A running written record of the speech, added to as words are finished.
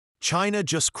China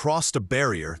just crossed a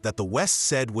barrier that the West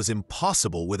said was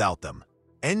impossible without them.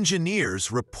 Engineers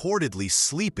reportedly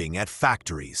sleeping at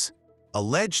factories,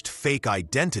 alleged fake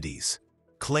identities,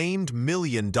 claimed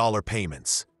million-dollar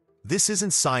payments. This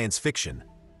isn't science fiction.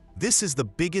 This is the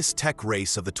biggest tech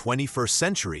race of the 21st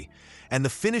century, and the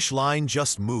finish line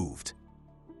just moved.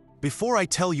 Before I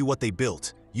tell you what they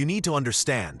built, you need to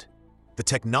understand. The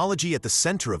technology at the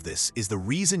center of this is the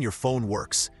reason your phone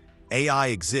works, AI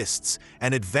exists,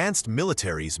 and advanced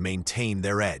militaries maintain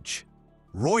their edge.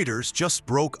 Reuters just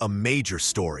broke a major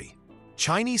story.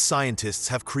 Chinese scientists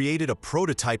have created a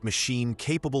prototype machine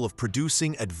capable of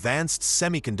producing advanced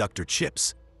semiconductor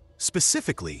chips,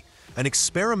 specifically an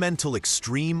experimental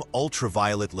extreme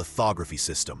ultraviolet lithography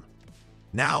system.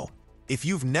 Now, if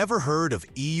you've never heard of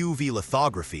EUV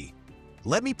lithography,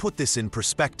 let me put this in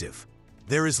perspective.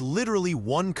 There is literally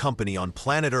one company on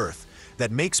planet Earth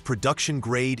that makes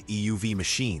production-grade EUV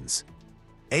machines.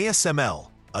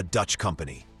 ASML, a Dutch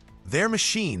company. Their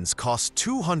machines cost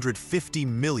 $250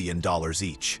 million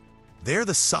each. They're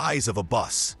the size of a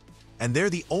bus, and they're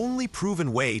the only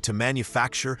proven way to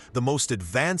manufacture the most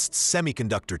advanced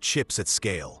semiconductor chips at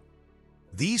scale.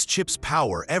 These chips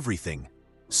power everything: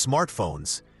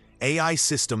 smartphones, AI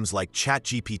systems like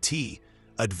ChatGPT,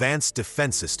 advanced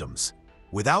defense systems.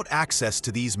 Without access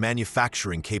to these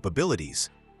manufacturing capabilities,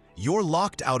 you're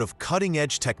locked out of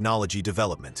cutting-edge technology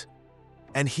development.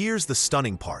 And here's the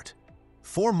stunning part.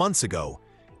 4 months ago,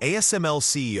 ASML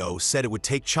CEO said it would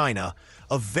take China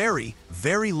a very,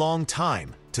 very long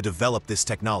time to develop this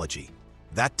technology.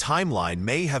 That timeline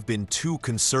may have been too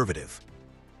conservative.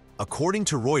 According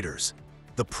to Reuters,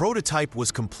 the prototype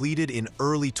was completed in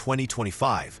early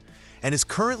 2025 and is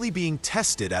currently being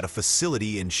tested at a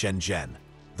facility in Shenzhen.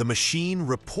 The machine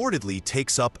reportedly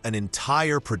takes up an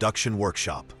entire production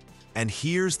workshop. And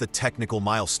here's the technical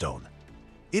milestone.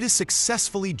 It is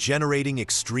successfully generating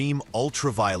extreme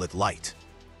ultraviolet light.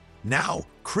 Now,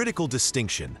 critical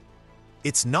distinction.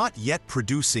 It's not yet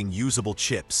producing usable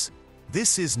chips.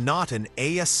 This is not an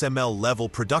ASML-level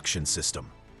production system,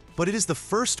 but it is the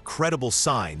first credible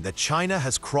sign that China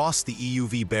has crossed the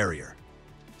EUV barrier,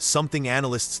 something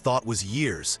analysts thought was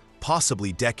years,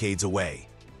 possibly decades away.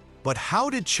 But how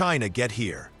did China get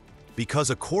here? Because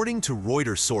according to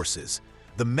Reuters sources,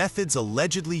 the methods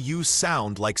allegedly use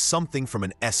sound like something from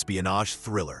an espionage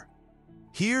thriller.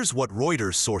 Here's what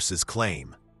Reuters sources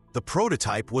claim. The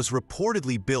prototype was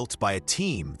reportedly built by a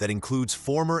team that includes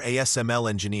former ASML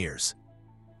engineers,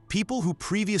 people who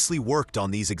previously worked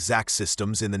on these exact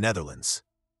systems in the Netherlands.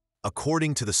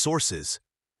 According to the sources,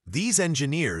 these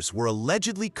engineers were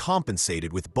allegedly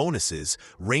compensated with bonuses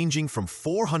ranging from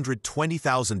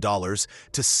 $420,000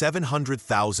 to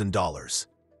 $700,000.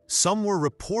 Some were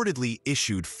reportedly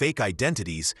issued fake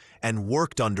identities and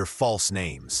worked under false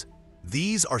names.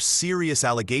 These are serious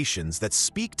allegations that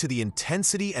speak to the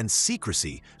intensity and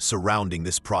secrecy surrounding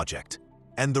this project.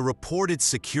 And the reported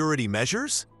security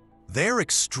measures? They're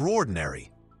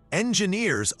extraordinary.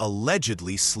 Engineers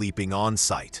allegedly sleeping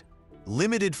on-site.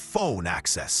 Limited phone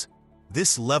access.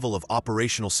 This level of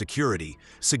operational security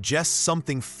suggests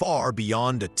something far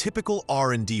beyond a typical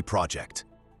R&D project.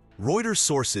 Reuters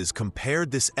sources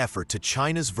compared this effort to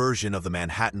China's version of the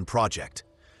Manhattan Project,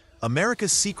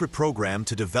 America's secret program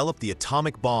to develop the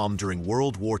atomic bomb during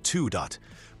World War II.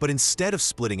 But instead of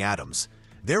splitting atoms,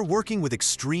 they're working with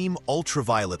extreme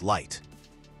ultraviolet light.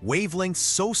 Wavelengths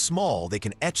so small they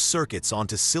can etch circuits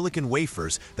onto silicon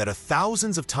wafers that are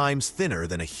thousands of times thinner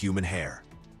than a human hair.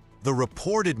 The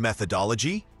reported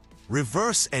methodology?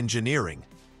 Reverse engineering.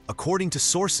 According to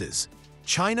sources,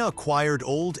 China acquired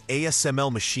old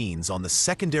ASML machines on the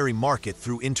secondary market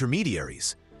through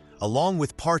intermediaries, along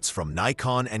with parts from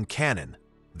Nikon and Canon.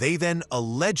 They then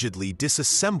allegedly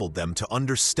disassembled them to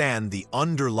understand the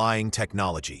underlying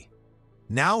technology.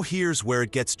 Now here's where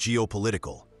it gets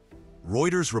geopolitical.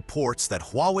 Reuters reports that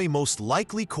Huawei most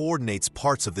likely coordinates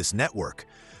parts of this network,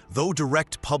 though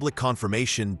direct public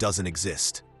confirmation doesn't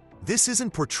exist. This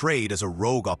isn't portrayed as a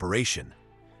rogue operation.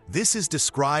 This is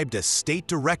described as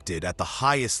state-directed at the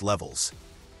highest levels.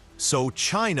 So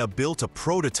China built a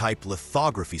prototype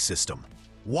lithography system.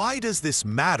 Why does this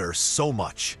matter so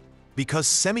much? Because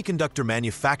semiconductor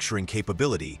manufacturing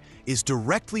capability is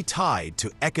directly tied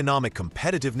to economic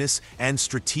competitiveness and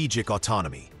strategic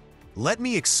autonomy. Let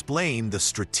me explain the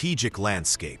strategic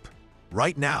landscape.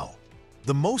 Right now,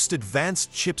 the most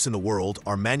advanced chips in the world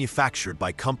are manufactured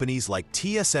by companies like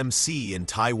TSMC in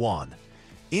Taiwan,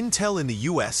 Intel in the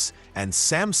US, and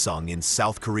Samsung in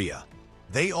South Korea.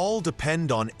 They all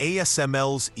depend on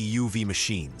ASML's EUV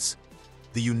machines.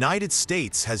 The United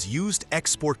States has used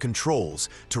export controls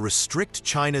to restrict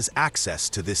China's access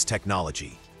to this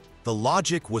technology. The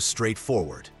logic was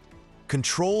straightforward.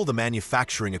 Control the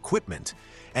manufacturing equipment,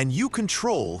 and you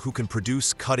control who can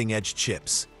produce cutting-edge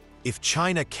chips. If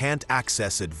China can't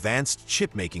access advanced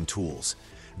chip-making tools,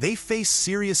 they face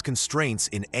serious constraints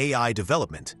in AI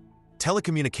development,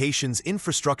 telecommunications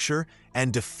infrastructure,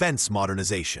 and defense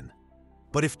modernization.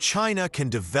 But if China can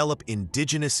develop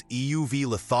indigenous EUV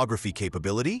lithography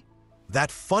capability, that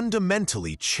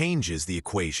fundamentally changes the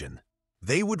equation.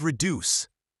 They would reduce,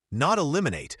 not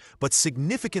eliminate, but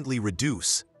significantly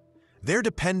reduce, their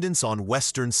dependence on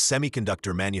Western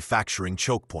semiconductor manufacturing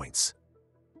choke points.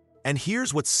 And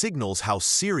here's what signals how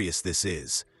serious this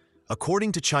is.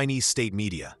 According to Chinese state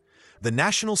media, the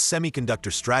national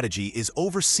semiconductor strategy is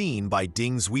overseen by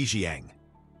Ding Zhujiang,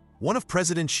 one of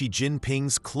President Xi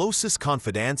Jinping's closest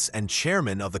confidants and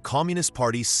chairman of the Communist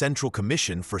Party's Central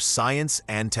Commission for Science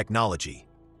and Technology.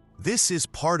 This is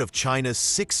part of China's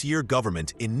 6-year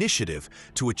government initiative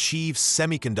to achieve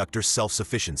semiconductor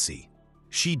self-sufficiency.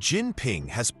 Xi Jinping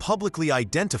has publicly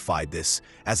identified this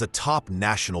as a top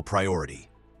national priority.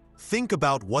 Think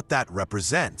about what that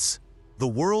represents. The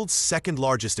world's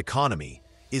second-largest economy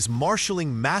is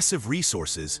marshaling massive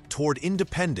resources toward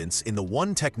independence in the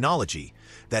one technology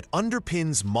that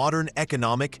underpins modern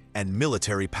economic and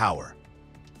military power.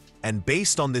 And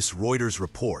based on this Reuters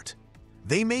report,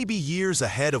 they may be years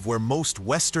ahead of where most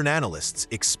Western analysts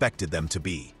expected them to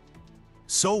be.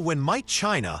 So when might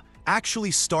China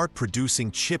actually start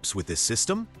producing chips with this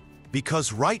system?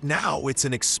 Because right now it's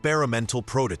an experimental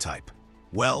prototype.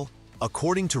 Well,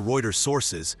 according to Reuters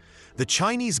sources, the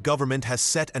Chinese government has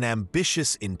set an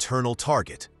ambitious internal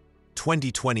target,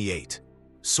 2028.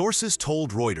 Sources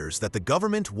told Reuters that the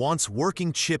government wants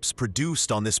working chips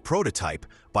produced on this prototype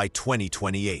by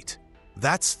 2028.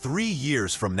 That's 3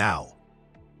 years from now.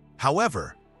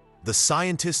 However, the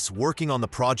scientists working on the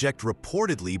project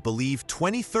reportedly believe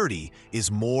 2030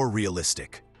 is more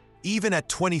realistic. Even at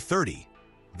 2030,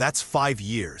 that's 5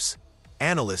 years.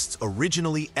 Analysts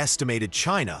originally estimated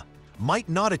China might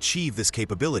not achieve this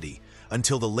capability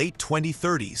until the late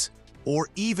 2030s or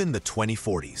even the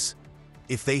 2040s.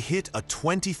 If they hit a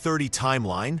 2030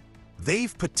 timeline,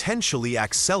 they've potentially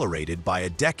accelerated by a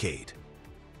decade.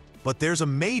 But there's a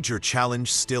major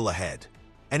challenge still ahead.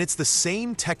 And it's the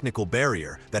same technical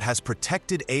barrier that has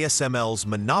protected ASML's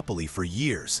monopoly for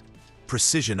years: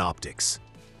 precision optics.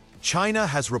 China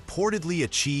has reportedly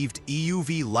achieved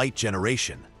EUV light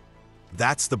generation.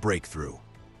 That's the breakthrough.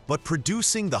 But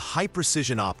producing the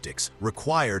high-precision optics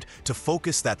required to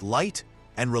focus that light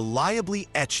and reliably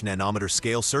etch nanometer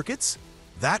scale circuits?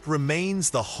 That remains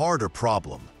the harder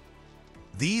problem.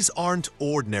 These aren't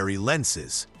ordinary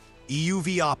lenses.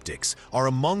 EUV optics are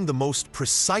among the most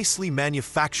precisely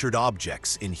manufactured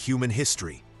objects in human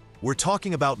history. We're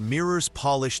talking about mirrors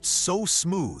polished so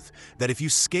smooth that if you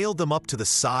scaled them up to the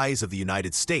size of the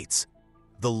United States,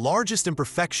 the largest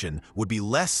imperfection would be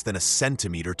less than a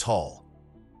centimeter tall.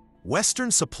 Western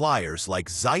suppliers like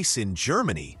Zeiss in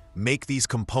Germany make these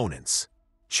components.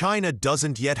 China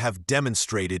doesn't yet have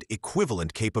demonstrated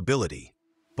equivalent capability,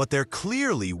 but they're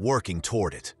clearly working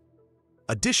toward it.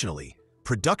 Additionally,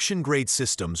 production-grade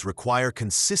systems require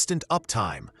consistent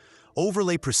uptime,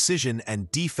 overlay precision,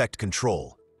 and defect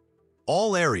control,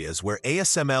 all areas where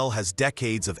ASML has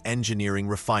decades of engineering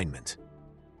refinement.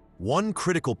 One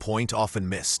critical point often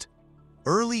missed: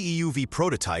 early EUV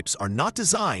prototypes are not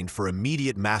designed for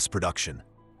immediate mass production.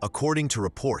 According to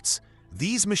reports,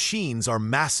 these machines are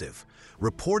massive,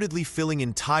 reportedly filling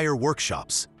entire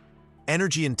workshops,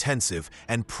 energy-intensive,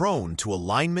 and prone to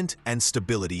alignment and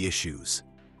stability issues.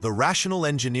 The rational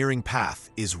engineering path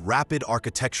is rapid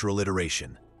architectural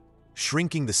iteration,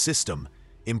 shrinking the system,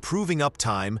 improving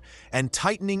uptime, and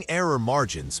tightening error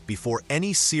margins before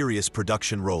any serious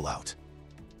production rollout.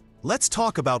 Let's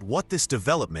talk about what this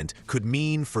development could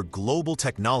mean for global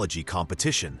technology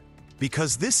competition,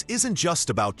 because this isn't just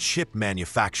about chip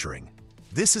manufacturing.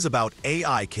 This is about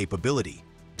AI capability,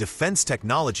 defense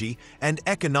technology, and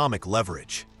economic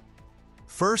leverage.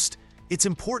 First, it's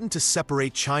important to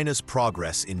separate China's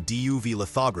progress in DUV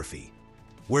lithography,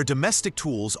 where domestic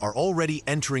tools are already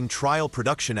entering trial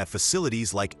production at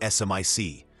facilities like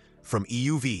SMIC, from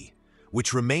EUV,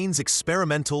 which remains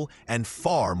experimental and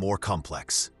far more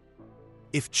complex.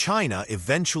 If China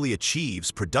eventually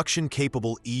achieves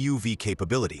production-capable EUV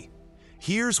capability,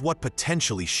 here's what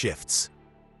potentially shifts.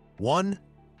 1.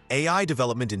 AI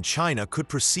development in China could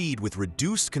proceed with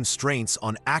reduced constraints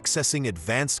on accessing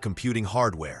advanced computing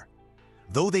hardware,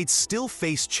 though they'd still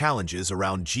face challenges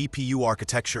around GPU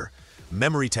architecture,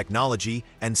 memory technology,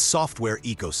 and software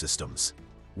ecosystems.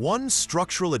 One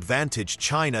structural advantage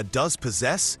China does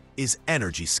possess is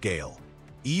energy scale.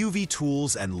 EUV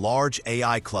tools and large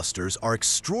AI clusters are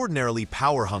extraordinarily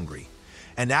power-hungry,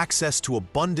 and access to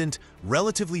abundant,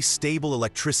 relatively stable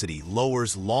electricity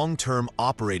lowers long-term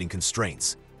operating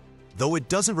constraints, though it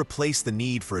doesn't replace the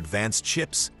need for advanced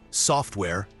chips,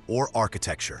 software, or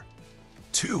architecture.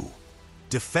 2.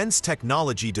 Defense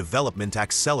technology development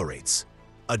accelerates.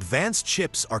 Advanced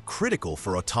chips are critical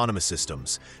for autonomous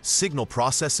systems, signal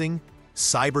processing,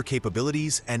 cyber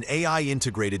capabilities, and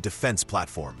AI-integrated defense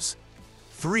platforms.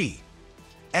 3.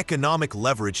 Economic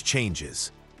leverage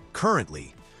changes.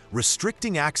 Currently,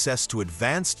 restricting access to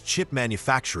advanced chip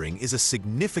manufacturing is a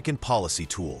significant policy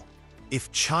tool.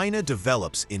 If China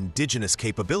develops indigenous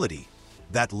capability,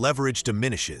 that leverage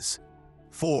diminishes.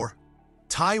 4.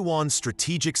 Taiwan's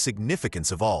strategic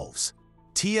significance evolves.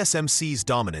 TSMC's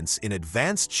dominance in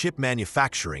advanced chip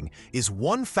manufacturing is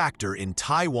one factor in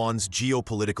Taiwan's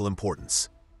geopolitical importance.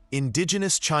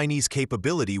 Indigenous Chinese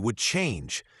capability would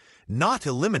change, not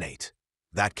eliminate,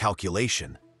 that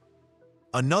calculation.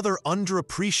 Another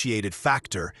underappreciated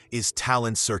factor is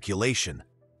talent circulation.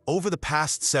 Over the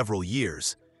past several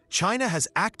years, China has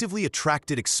actively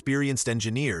attracted experienced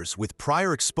engineers with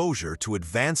prior exposure to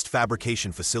advanced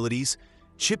fabrication facilities,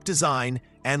 chip design,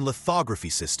 and lithography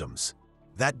systems.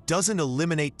 That doesn't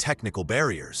eliminate technical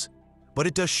barriers, but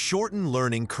it does shorten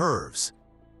learning curves.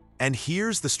 And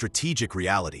here's the strategic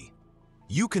reality.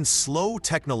 You can slow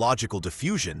technological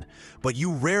diffusion, but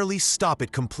you rarely stop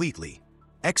it completely.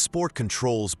 Export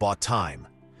controls bought time,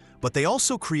 but they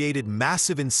also created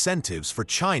massive incentives for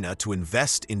China to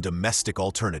invest in domestic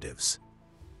alternatives.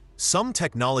 Some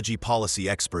technology policy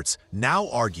experts now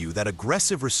argue that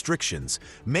aggressive restrictions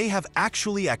may have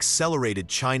actually accelerated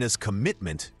China's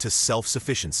commitment to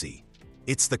self-sufficiency.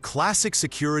 It's the classic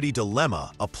security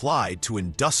dilemma applied to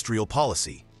industrial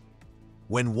policy.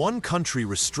 When one country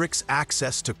restricts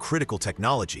access to critical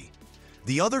technology,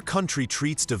 the other country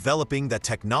treats developing that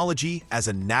technology as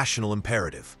a national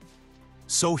imperative.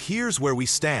 So here's where we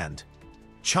stand.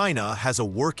 China has a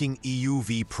working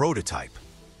EUV prototype.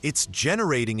 It's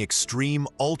generating extreme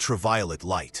ultraviolet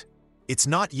light. It's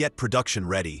not yet production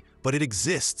ready, but it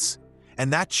exists,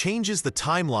 and that changes the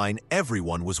timeline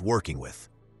everyone was working with.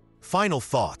 Final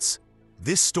thoughts.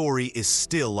 This story is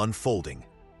still unfolding.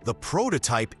 The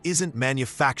prototype isn't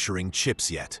manufacturing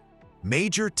chips yet.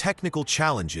 Major technical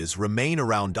challenges remain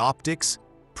around optics,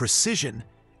 precision,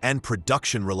 and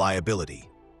production reliability.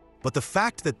 But the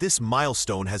fact that this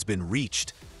milestone has been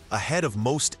reached ahead of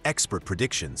most expert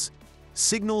predictions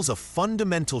signals a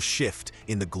fundamental shift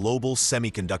in the global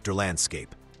semiconductor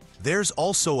landscape. There's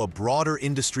also a broader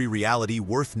industry reality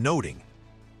worth noting.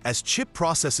 As chip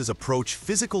processes approach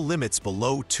physical limits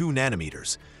below 2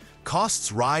 nanometers,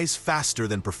 costs rise faster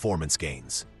than performance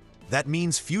gains. That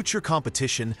means future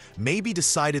competition may be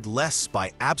decided less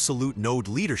by absolute node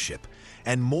leadership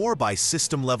and more by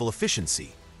system-level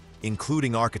efficiency,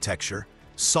 including architecture,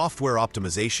 software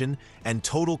optimization, and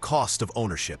total cost of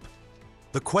ownership.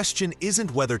 The question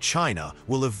isn't whether China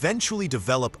will eventually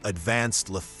develop advanced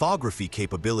lithography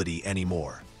capability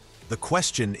anymore. The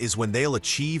question is when they'll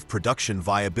achieve production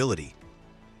viability,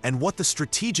 and what the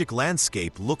strategic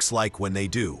landscape looks like when they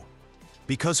do.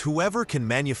 Because whoever can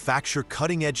manufacture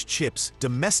cutting-edge chips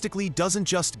domestically doesn't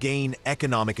just gain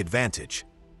economic advantage.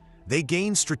 They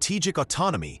gain strategic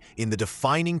autonomy in the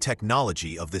defining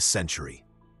technology of this century.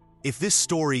 If this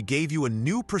story gave you a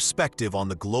new perspective on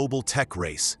the global tech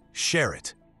race, share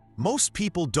it. Most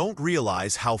people don't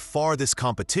realize how far this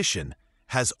competition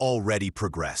has already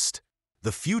progressed.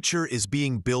 The future is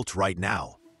being built right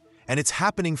now, and it's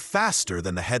happening faster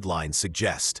than the headlines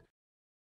suggest.